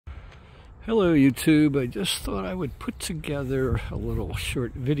Hello YouTube, I just thought I would put together a little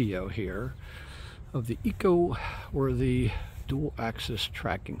short video here of the Ecoworthy dual axis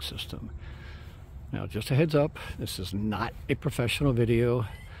tracking system. Now just a heads up, this is not a professional video.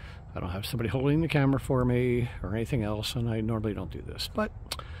 I don't have somebody holding the camera for me or anything else, and I normally don't do this, but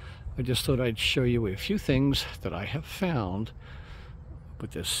I just thought I'd show you a few things that I have found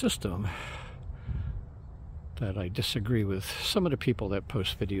with this system that I disagree with some of the people that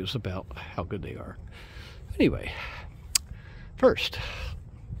post videos about how good they are. Anyway, first,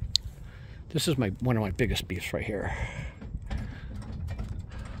 this is one of my biggest beefs right here.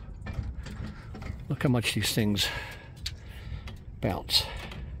 Look how much these things bounce.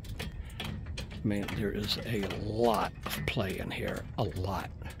 Man, there is a lot of play in here, a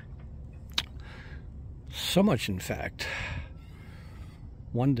lot. So much, in fact,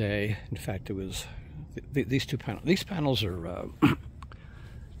 one day, in fact, it was these two panels. These panels are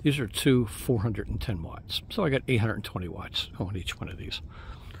these are two 410 watts. So I got 820 watts on each one of these.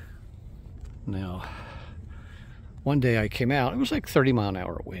 Now, one day I came out, it was like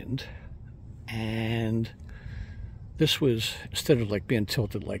 30-mile-an-hour wind, and this was, instead of like being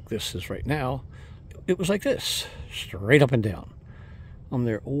tilted like this is right now, it was like this, straight up and down. I'm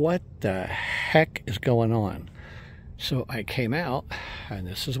there, what the heck is going on? So I came out, and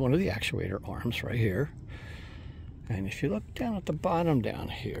this is one of the actuator arms right here. And if you look down at the bottom down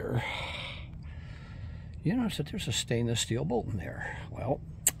here, you notice that there's a stainless steel bolt in there. Well,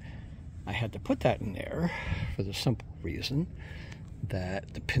 I had to put that in there for the simple reason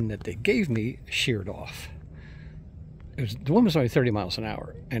that the pin that they gave me sheared off. The one was only 30 miles an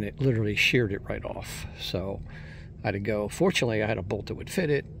hour, and it literally sheared it right off. So I had to go. Fortunately, I had a bolt that would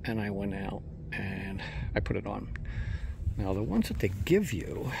fit it, and I went out and I put it on. Now the ones that they give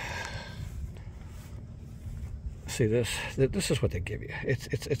you, see this is what they give you.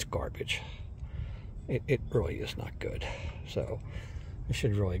 It's garbage. It really is not good. So I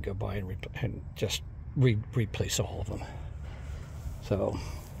should really go by and just replace all of them. So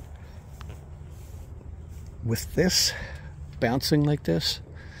with this bouncing like this,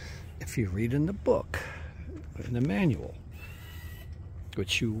 if you read in the book, in the manual,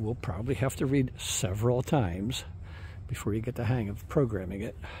 which you will probably have to read several times before you get the hang of programming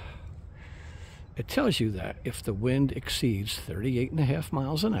it, it tells you that if the wind exceeds 38.5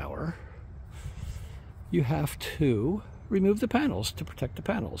 miles an hour, you have to remove the panels to protect the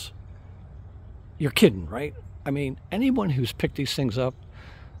panels. You're kidding, right? I mean, anyone who's picked these things up,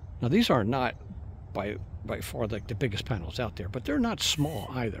 now these are not by far like the biggest panels out there, but they're not small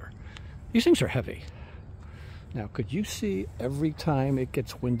either. These things are heavy. Now, could you see every time it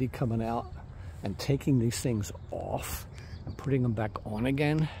gets windy coming out and taking these things off and putting them back on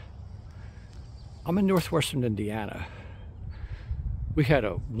again? I'm in northwestern Indiana. We had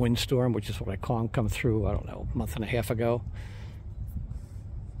a windstorm, which is what I call them, come through, I don't know, a month and a half ago.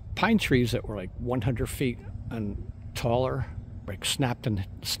 Pine trees that were like 100 feet and taller, like snapped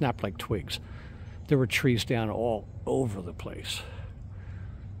like twigs. There were trees down all over the place.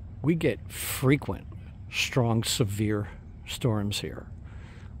 We get frequent, strong, severe storms here,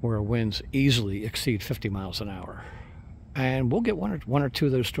 where winds easily exceed 50 miles an hour. And we'll get one or two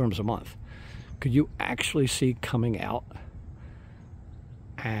of those storms a month. Could you actually see coming out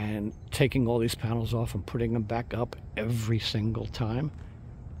and taking all these panels off and putting them back up every single time?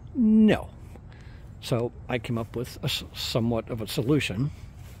 No. So I came up with somewhat of a solution,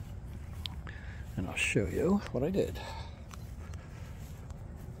 and I'll show you what I did.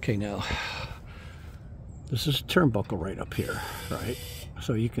 Okay, now this is a turnbuckle right up here, right?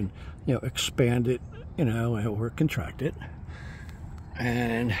 So you can, expand it, or contract it.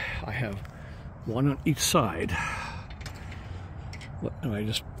 And I have one on each side. And I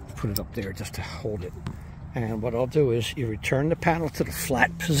just put it up there just to hold it. And what I'll do is you return the panel to the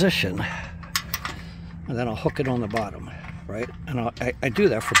flat position, and then I'll hook it on the bottom, right? And I do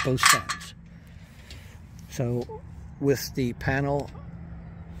that for both sides. So with the panel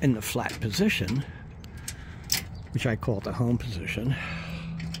in the flat position, which I call the home position.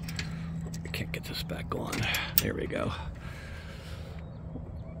 I can't get this back on. There we go.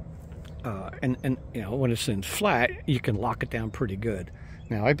 And when it's in flat, you can lock it down pretty good.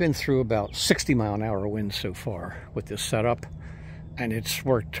 Now, I've been through about 60-mile-an-hour winds so far with this setup, and it's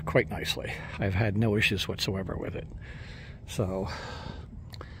worked quite nicely. I've had no issues whatsoever with it. So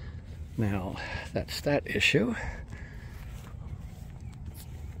now that's that issue.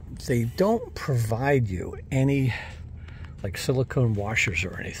 They don't provide you any like silicone washers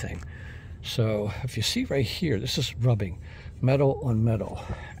or anything. So if you see right here, this is rubbing metal on metal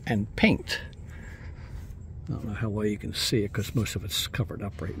and paint. I don't know how well you can see it because most of it's covered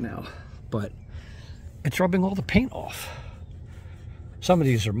up right now. but it's rubbing all the paint off. Some of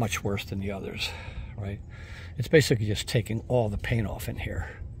these are much worse than the others, right? It's basically just taking all the paint off in here.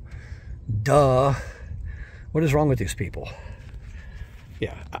 Duh. What is wrong with these people?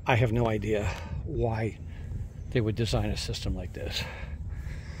 Yeah, I have no idea why they would design a system like this.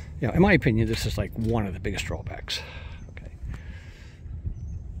 You know, in my opinion, this is like one of the biggest drawbacks. Okay.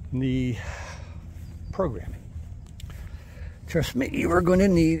 The programming. Trust me, you're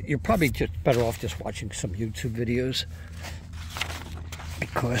probably just better off just watching some YouTube videos,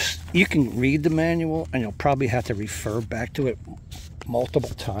 because you can read the manual and you'll probably have to refer back to it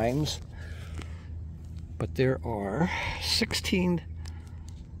multiple times. But there are 16,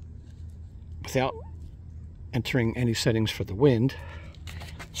 without entering any settings for the wind,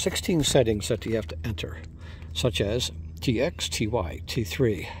 16 settings that you have to enter, such as TX, TY,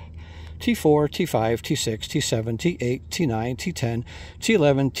 T3, T4, T5, T6, T7, T8, T9, T10,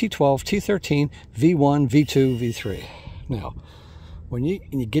 T11, T12, T13, V1, V2, V3. Now, when you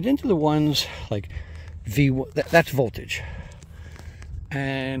get into the ones like V1, that's voltage.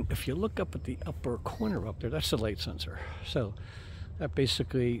 And if you look up at the upper corner up there, that's the light sensor. So that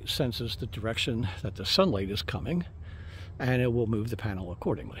basically senses the direction that the sunlight is coming, and it will move the panel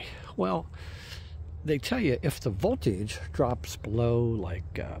accordingly. Well, they tell you if the voltage drops below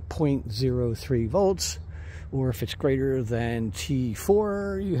like 0.03 volts, or if it's greater than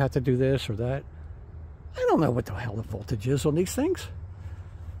T4, you have to do this or that. I don't know what the hell the voltage is on these things.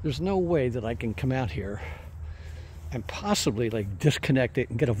 There's no way that I can come out here and possibly like disconnect it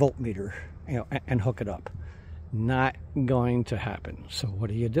and get a voltmeter, you know, and hook it up. Not going to happen. So what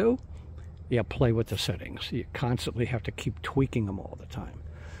do? You play with the settings. You constantly have to keep tweaking them all the time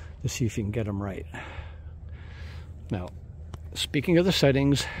to see if you can get them right. Now, speaking of the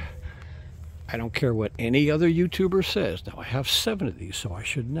settings, I don't care what any other YouTuber says. Now, I have 7 of these, so I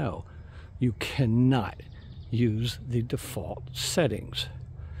should know. You cannot use the default settings.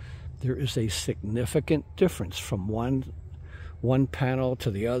 There is a significant difference from one panel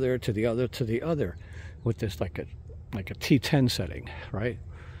to the other, to the other, to the other, with this like a T10 setting, right?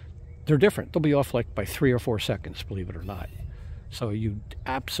 They're different. They'll be off like by 3 or 4 seconds, believe it or not. So you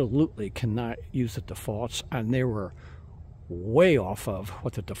absolutely cannot use the defaults, and they were way off of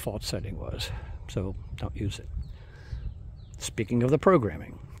what the default setting was. So don't use it. Speaking of the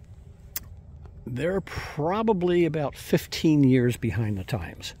programming, they're probably about 15 years behind the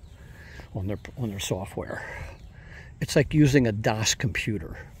times on their software. It's like using a DOS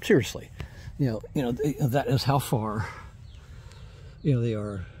computer. Seriously, you know that is how far they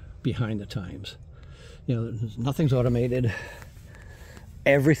are behind the times. Nothing's automated.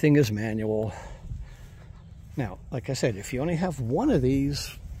 Everything is manual. Now, like I said, if you only have one of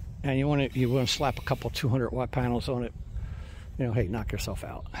these and you want to slap a couple 200-watt panels on it, hey, knock yourself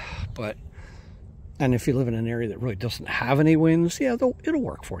out. And if you live in an area that really doesn't have any winds, yeah, it'll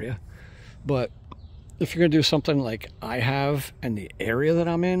work for you. But if you're going to do something like I have in the area that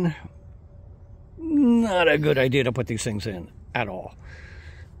I'm in, not a good idea to put these things in at all.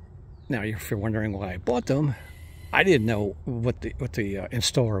 Now, if you're wondering why I bought them, I didn't know what the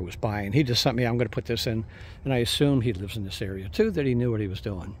installer was buying. He just sent me, I'm going to put this in, and I assume he lives in this area too, that he knew what he was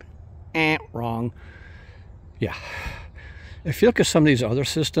doing. Wrong. Yeah. If you look at some of these other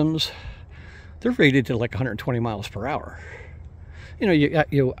systems, they're rated to like 120 miles per hour.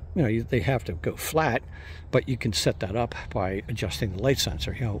 They have to go flat, but you can set that up by adjusting the light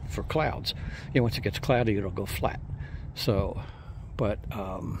sensor, for clouds. Once it gets cloudy, it'll go flat. So, but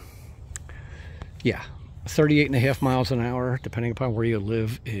yeah, 38.5 miles an hour, depending upon where you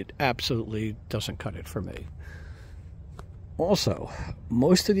live, it absolutely doesn't cut it for me. Also,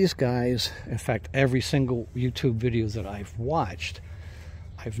 most of these guys, in fact, every single YouTube video that I've watched,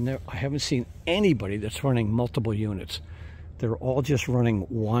 I haven't seen anybody that's running multiple units. They're all just running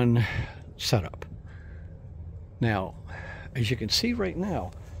one setup. Now, as you can see right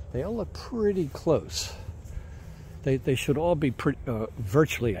now, they all look pretty close. They should all be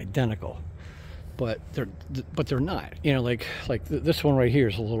virtually identical, but they're not. Like this one right here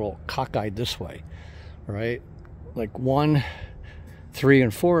is a little cockeyed this way, right? Like 1, 3,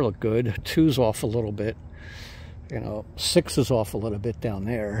 and 4 look good. 2's off a little bit. 6 is off a little bit down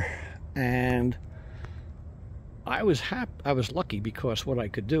there, and I was lucky because what I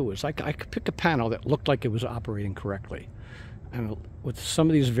could do is I could pick a panel that looked like it was operating correctly, and with some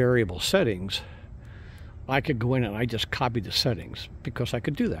of these variable settings, I could go in and I just copied the settings because I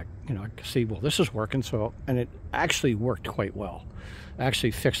could do that. I could see, well, this is working, and it actually worked quite well. It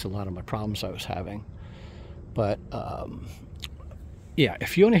actually fixed a lot of my problems I was having. But yeah,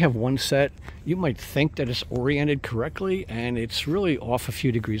 if you only have one set, you might think that it's oriented correctly, and it's really off a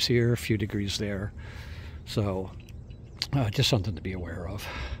few degrees here, a few degrees there. So just something to be aware of.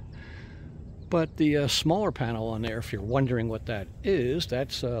 But the smaller panel on there, if you're wondering what that is,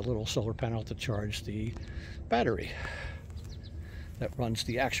 that's a little solar panel to charge the battery that runs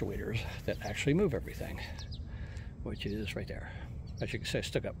the actuators that actually move everything, which is right there. As you can see, I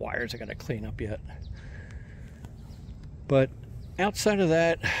still got wires I got to clean up yet. But outside of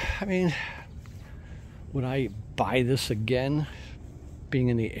that, I mean, would I buy this again, being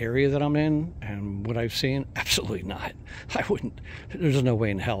in the area that I'm in and what I've seen? Absolutely not. I wouldn't. There's no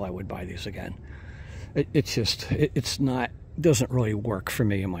way in hell I would buy these again. It's not, doesn't really work for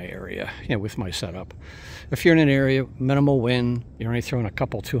me in my area, you know, with my setup. If you're in an area, minimal wind, you're only throwing a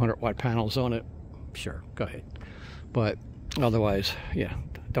couple 200-watt panels on it, sure, go ahead. But otherwise, yeah,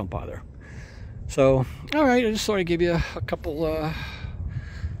 don't bother. So, all right, I just thought I'd give you a couple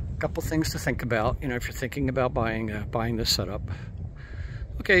things to think about, you know, if you're thinking about buying this setup.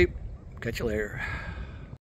 Okay, catch you later.